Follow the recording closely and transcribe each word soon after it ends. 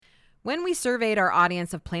When we surveyed our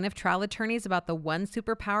audience of plaintiff trial attorneys about the one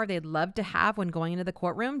superpower they'd love to have when going into the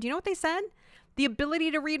courtroom, do you know what they said? The ability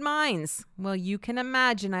to read minds. Well, you can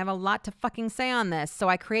imagine I have a lot to fucking say on this, so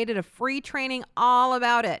I created a free training all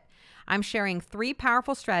about it. I'm sharing 3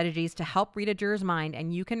 powerful strategies to help read a juror's mind,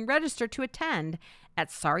 and you can register to attend at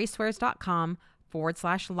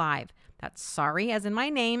sariswears.com/live. That's sorry as in my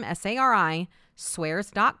name, SARI,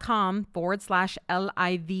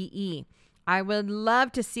 swears.com/LIVE. I would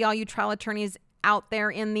love to see all you trial attorneys out there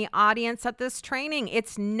in the audience at this training.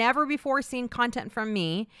 It's never before seen content from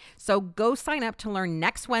me. So go sign up to learn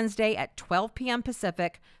next Wednesday at 12 p.m.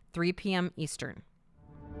 Pacific, 3 p.m. Eastern.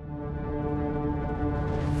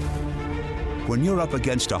 When you're up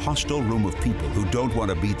against a hostile room of people who don't want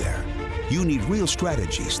to be there, you need real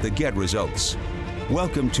strategies that get results.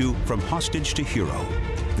 Welcome to From Hostage to Hero,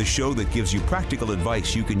 the show that gives you practical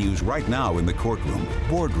advice you can use right now in the courtroom,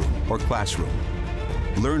 boardroom, or classroom.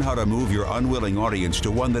 Learn how to move your unwilling audience to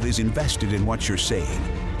one that is invested in what you're saying,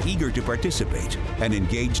 eager to participate, and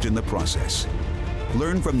engaged in the process.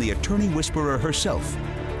 Learn from the attorney whisperer herself,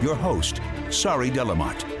 your host, Sari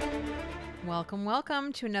Delamotte.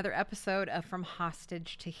 Welcome to another episode of From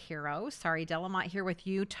Hostage to Hero. Sari Delamotte here with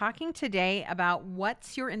you, talking today about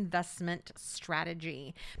what's your investment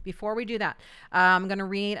strategy. Before we do that, I'm going to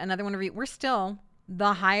read another one. We're still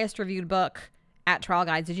the highest reviewed book at Trial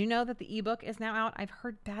Guides. Did you know that the ebook is now out? I've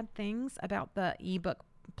heard bad things about the ebook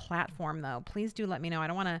platform, though. Please do let me know. I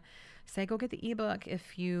don't want to say go get the ebook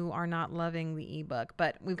if you are not loving the ebook,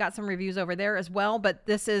 but we've got some reviews over there as well. But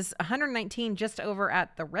this is 119 just over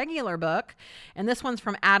at the regular book, and this one's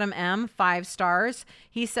from Adam M, 5 stars.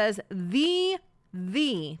 He says the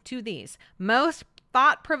most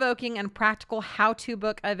thought-provoking and practical how-to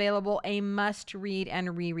book available, a must-read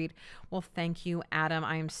and reread. Well, thank you, Adam.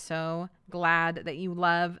 I am so glad that you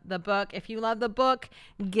love the book. If you love the book,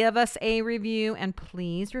 give us a review, and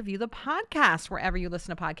please review the podcast wherever you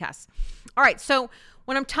listen to podcasts. All right, so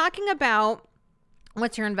when I'm talking about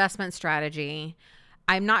what's your investment strategy,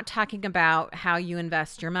 I'm not talking about how you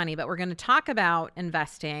invest your money, but we're going to talk about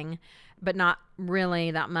investing, but not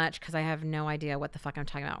really that much because I have no idea what the fuck I'm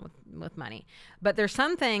talking about with money. But there's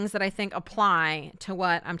some things that I think apply to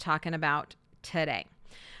what I'm talking about today.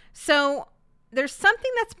 So there's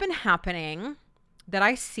something that's been happening that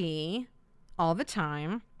I see all the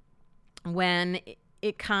time when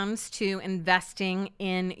it comes to investing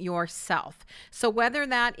in yourself. So whether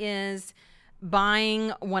that is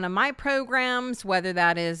buying one of my programs, whether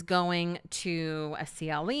that is going to a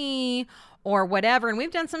CLE or whatever. And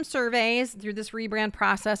we've done some surveys through this rebrand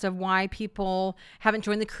process of why people haven't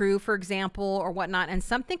joined the crew, for example, or whatnot. And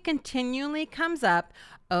something continually comes up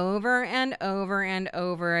over and over and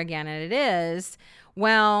over again. And it is,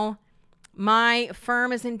 well, my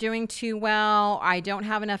firm isn't doing too well. I don't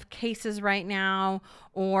have enough cases right now,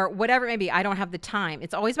 or whatever it may be. I don't have the time.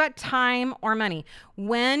 It's always about time or money.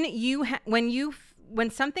 When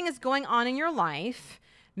something is going on in your life,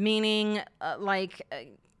 meaning a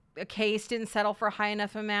case didn't settle for a high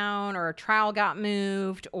enough amount, or a trial got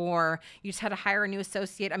moved, or you just had to hire a new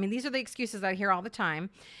associate. I mean, these are the excuses I hear all the time,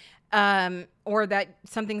 or that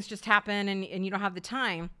something's just happened and you don't have the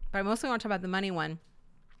time. But I mostly want to talk about the money one.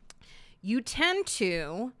 You tend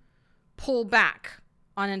to pull back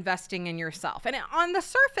on investing in yourself. And on the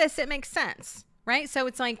surface, it makes sense, right? So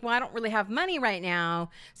it's like, well, I don't really have money right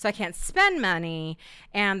now, so I can't spend money.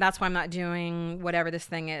 And that's why I'm not doing whatever this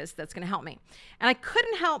thing is that's going to help me. And I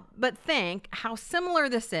couldn't help but think how similar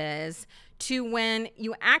this is to when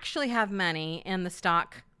you actually have money in the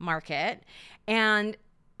stock market and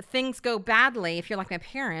things go badly. If you're like my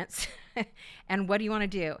parents, and what do you want to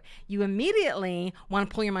do? You immediately want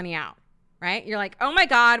to pull your money out. Right? You're like, oh my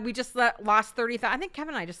God, we just lost 30,000. I think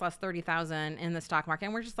Kevin and I just lost 30,000 in the stock market,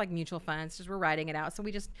 and we're just like mutual funds, just we're writing it out. So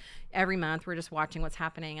we just, every month we're just watching what's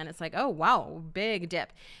happening, and it's like, oh wow, big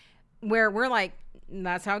dip. Where we're like,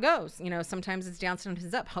 that's how it goes. You know, sometimes it's down, sometimes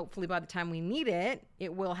it's up. Hopefully by the time we need it,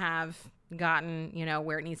 it will have gotten,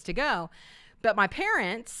 where it needs to go. But my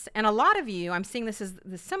parents, and a lot of you, I'm seeing this as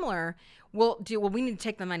similar, will do, well, we need to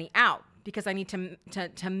take the money out because I need to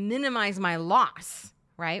minimize my loss.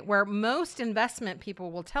 Right? Where most investment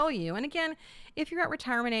people will tell you, and again, if you're at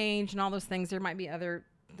retirement age and all those things, there might be other,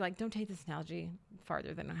 like, don't take this analogy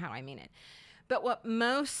farther than how I mean it. But what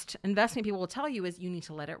most investment people will tell you is you need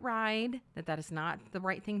to let it ride, that is not the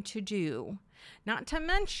right thing to do. Not to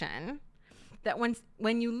mention that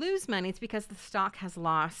when you lose money, it's because the stock has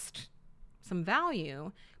lost some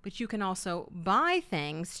value, but you can also buy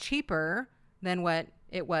things cheaper than what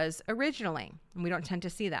it was originally. And we don't tend to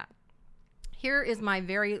see that. Here is my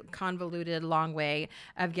very convoluted, long way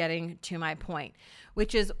of getting to my point,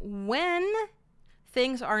 which is when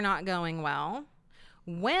things are not going well,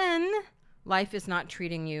 when life is not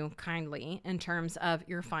treating you kindly in terms of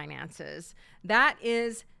your finances, that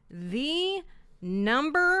is the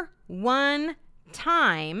number one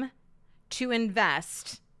time to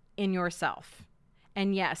invest in yourself.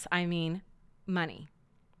 And yes, I mean money.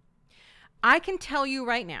 I can tell you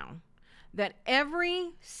right now that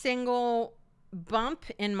every single bump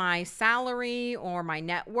in my salary or my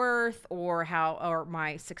net worth or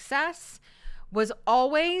my success was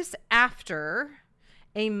always after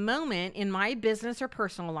a moment in my business or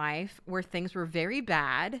personal life where things were very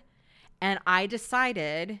bad and I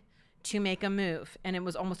decided to make a move, and it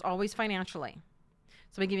was almost always financially.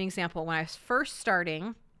 So let me give you an example. When I was first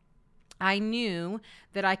starting, I knew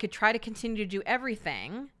that I could try to continue to do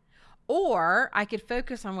everything, or I could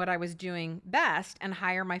focus on what I was doing best and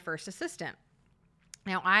hire my first assistant.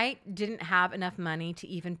 Now, I didn't have enough money to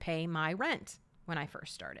even pay my rent when I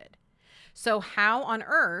first started. So how on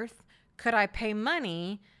earth could I pay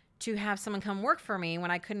money to have someone come work for me when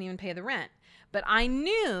I couldn't even pay the rent? But I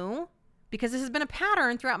knew, because this has been a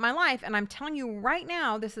pattern throughout my life, and I'm telling you right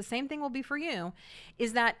now, the same thing will be for you,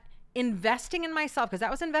 is that investing in myself, because that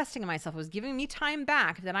was investing in myself, it was giving me time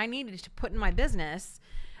back that I needed to put in my business,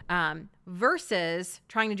 versus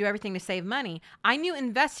trying to do everything to save money. I knew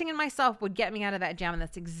investing in myself would get me out of that jam, and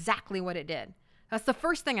that's exactly what it did. That's the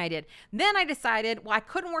first thing I did. Then I decided, well, I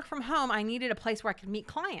couldn't work from home. I needed a place where I could meet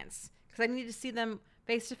clients because I needed to see them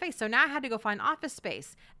face to face. So now I had to go find office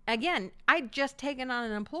space. Again, I'd just taken on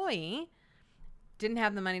an employee, didn't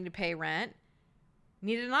have the money to pay rent,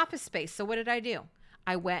 needed an office space. So what did I do?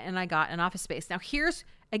 I went and I got an office space. Now here's,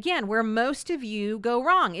 again, where most of you go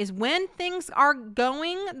wrong is when things are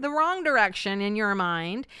going the wrong direction in your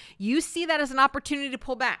mind, you see that as an opportunity to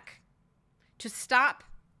pull back, to stop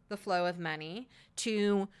the flow of money,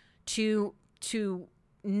 to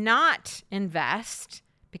not invest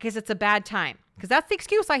because it's a bad time. Because that's the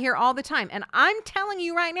excuse I hear all the time. And I'm telling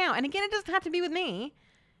you right now, and again, it doesn't have to be with me.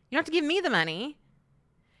 You don't have to give me the money.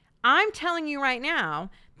 I'm telling you right now,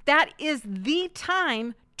 that is the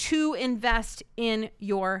time to invest in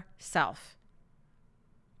yourself.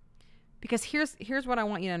 Because here's what I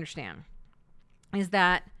want you to understand, is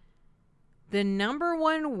that the number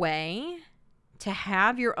one way to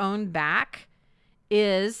have your own back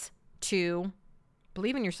is to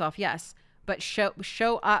believe in yourself, yes, but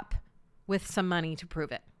show up with some money to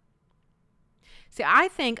prove it. See, I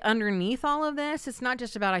think underneath all of this, it's not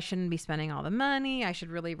just about I shouldn't be spending all the money, I should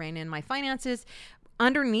really rein in my finances.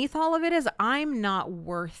 Underneath all of it is I'm not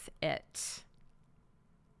worth it.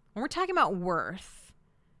 When we're talking about worth,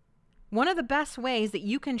 one of the best ways that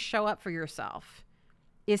you can show up for yourself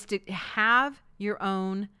is to have your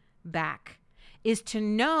own back, is to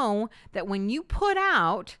know that when you put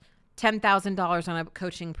out $10,000 on a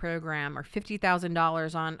coaching program or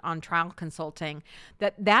 $50,000 on trial consulting,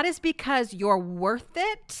 that is because you're worth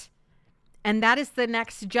it. And that is the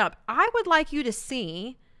next jump. I would like you to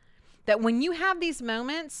see that when you have these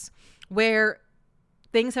moments where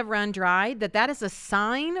things have run dry, that is a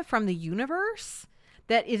sign from the universe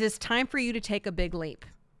that it is time for you to take a big leap.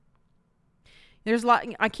 There's a lot.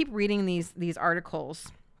 I keep reading these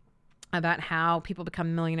articles about how people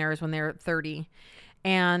become millionaires when they're 30.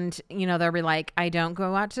 And, they'll be like, I don't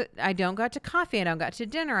go out to coffee. I don't go out to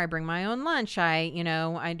dinner. I bring my own lunch. I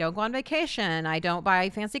don't go on vacation. I don't buy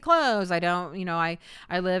fancy clothes. I don't,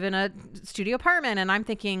 I live in a studio apartment. And I'm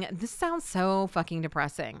thinking, this sounds so fucking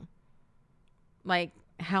depressing. Like,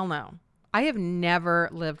 hell no. I have never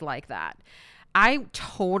lived like that. I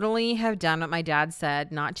totally have done what my dad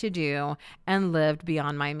said not to do and lived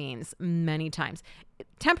beyond my means many times,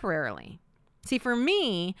 temporarily. See, for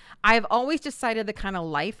me, I've always decided the kind of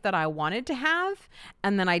life that I wanted to have,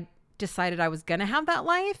 and then I decided I was going to have that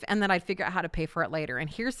life, and then I'd figure out how to pay for it later. And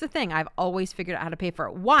here's the thing. I've always figured out how to pay for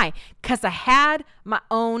it. Why? Because I had my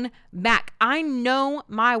own back. I know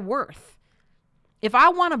my worth. If I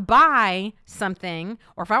want to buy something,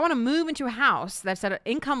 or if I want to move into a house that's at an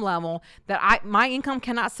income level that my income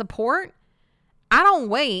cannot support, I don't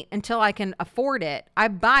wait until I can afford it. I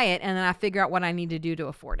buy it, and then I figure out what I need to do to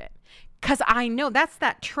afford it. Because I know that's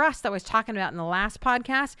that trust I was talking about in the last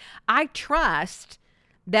podcast. I trust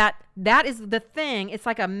that is the thing. It's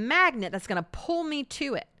like a magnet that's going to pull me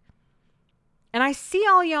to it. And I see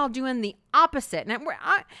all y'all doing the opposite. And I'm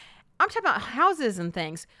talking about houses and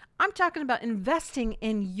things. I'm talking about investing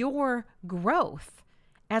in your growth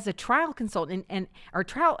as a trial consultant or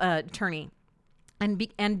trial attorney,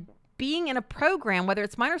 and being in a program, whether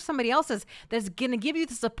it's mine or somebody else's, that's going to give you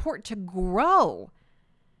the support to grow.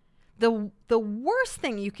 The worst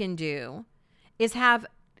thing you can do is have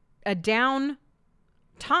a down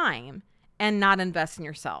time and not invest in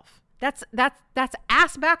yourself. That's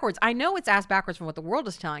ass backwards. I know it's ass backwards from what the world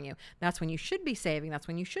is telling you. That's when you should be saving. That's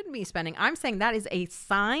when you should be spending. I'm saying that is a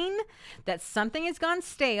sign that something has gone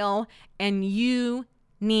stale and you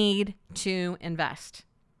need to invest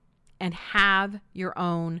and have your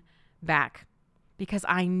own back. Because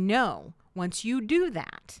I know once you do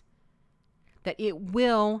that it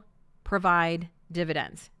will provide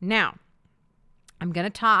dividends. Now, I'm going to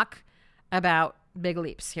talk about big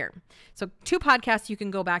leaps here. So 2 podcasts you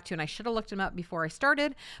can go back to, and I should have looked them up before I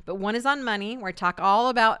started, but one is on money, where I talk all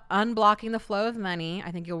about unblocking the flow of money.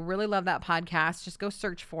 I think you'll really love that podcast. Just go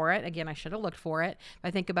search for it. Again, I should have looked for it. If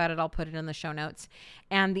I think about it, I'll put it in the show notes.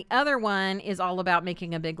 And the other one is all about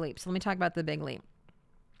making a big leap. So let me talk about the big leap.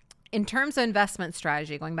 In terms of investment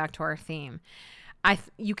strategy, going back to our theme,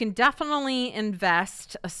 you can definitely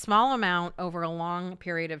invest a small amount over a long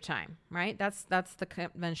period of time, right? That's the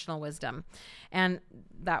conventional wisdom. And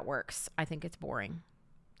that works. I think it's boring.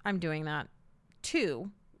 I'm doing that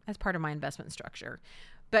too as part of my investment structure.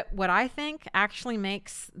 But what I think actually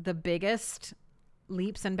makes the biggest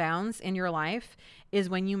leaps and bounds in your life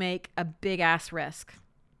is when you make a big ass risk.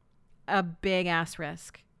 A big ass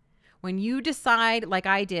risk. When you decide, like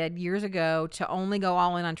I did years ago, to only go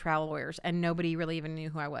all in on travel lawyers and nobody really even knew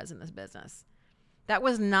who I was in this business. That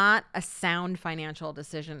was not a sound financial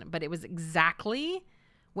decision, but it was exactly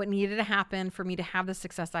what needed to happen for me to have the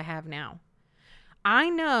success I have now. I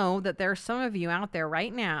know that there are some of you out there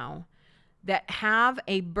right now that have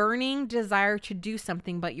a burning desire to do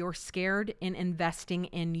something, but you're scared in investing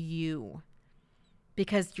in you.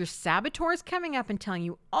 Because your saboteur is coming up and telling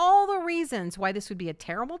you all the reasons why this would be a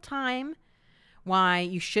terrible time, why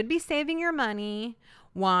you should be saving your money,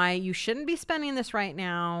 why you shouldn't be spending this right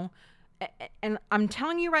now. And I'm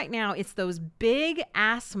telling you right now, it's those big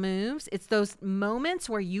ass moves. It's those moments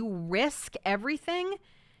where you risk everything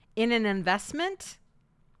in an investment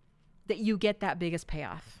that you get that biggest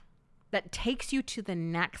payoff that takes you to the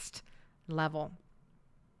next level.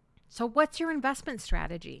 So what's your investment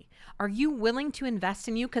strategy? Are you willing to invest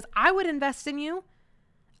in you? Because I would invest in you.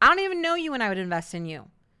 I don't even know you and I would invest in you.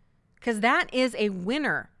 Because that is a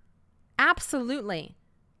winner. Absolutely.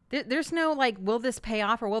 There's no like, will this pay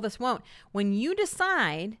off or will this won't? When you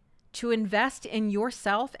decide to invest in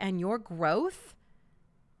yourself and your growth,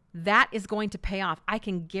 that is going to pay off. I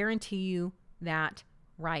can guarantee you that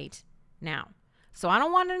right now. So I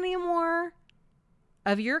don't want any more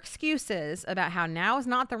of your excuses about how now is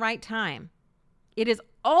not the right time. It is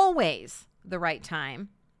always the right time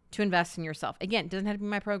to invest in yourself. Again, it doesn't have to be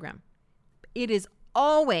my program. It is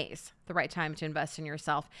always the right time to invest in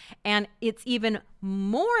yourself. And it's even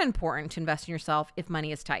more important to invest in yourself if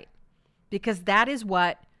money is tight, because that is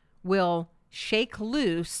what will shake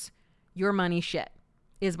loose your money shit,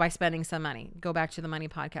 is by spending some money. Go back to the money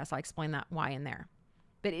podcast. I explain that why in there.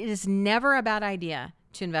 But it is never a bad idea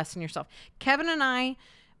to invest in yourself. Kevin and I,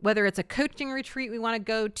 whether it's a coaching retreat we want to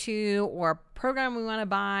go to or a program we want to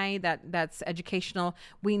buy that's educational,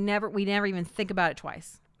 we never even think about it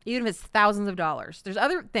twice. Even if it's thousands of dollars. There's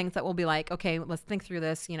other things that we'll be like, okay, let's think through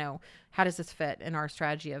this. How does this fit in our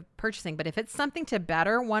strategy of purchasing? But if it's something to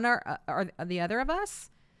better one or the other of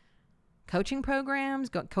us, coaching programs,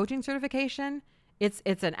 coaching certification, it's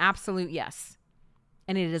an absolute yes.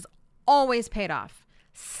 And it is always paid off.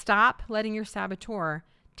 Stop letting your saboteur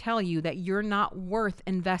tell you that you're not worth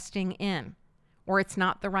investing in or it's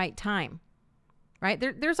not the right time, right?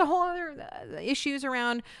 There's a whole other issues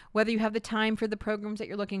around whether you have the time for the programs that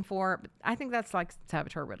you're looking for. But I think that's like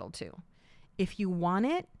saboteur riddle too. If you want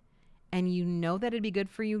it and you know that it'd be good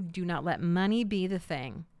for you, do not let money be the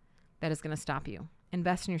thing that is going to stop you.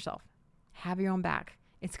 Invest in yourself. Have your own back.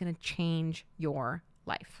 It's going to change your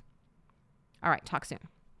life. All right, talk soon.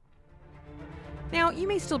 Now, you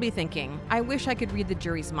may still be thinking, I wish I could read the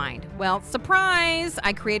jury's mind. Well, surprise!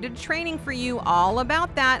 I created a training for you all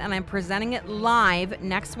about that, and I'm presenting it live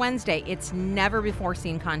next Wednesday. It's never before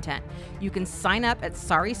seen content. You can sign up at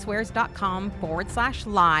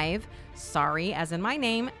sariswears.com/live. Sari, as in my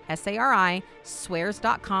name, SARI,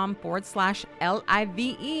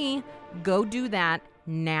 swears.com/LIVE. Go do that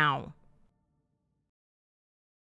now.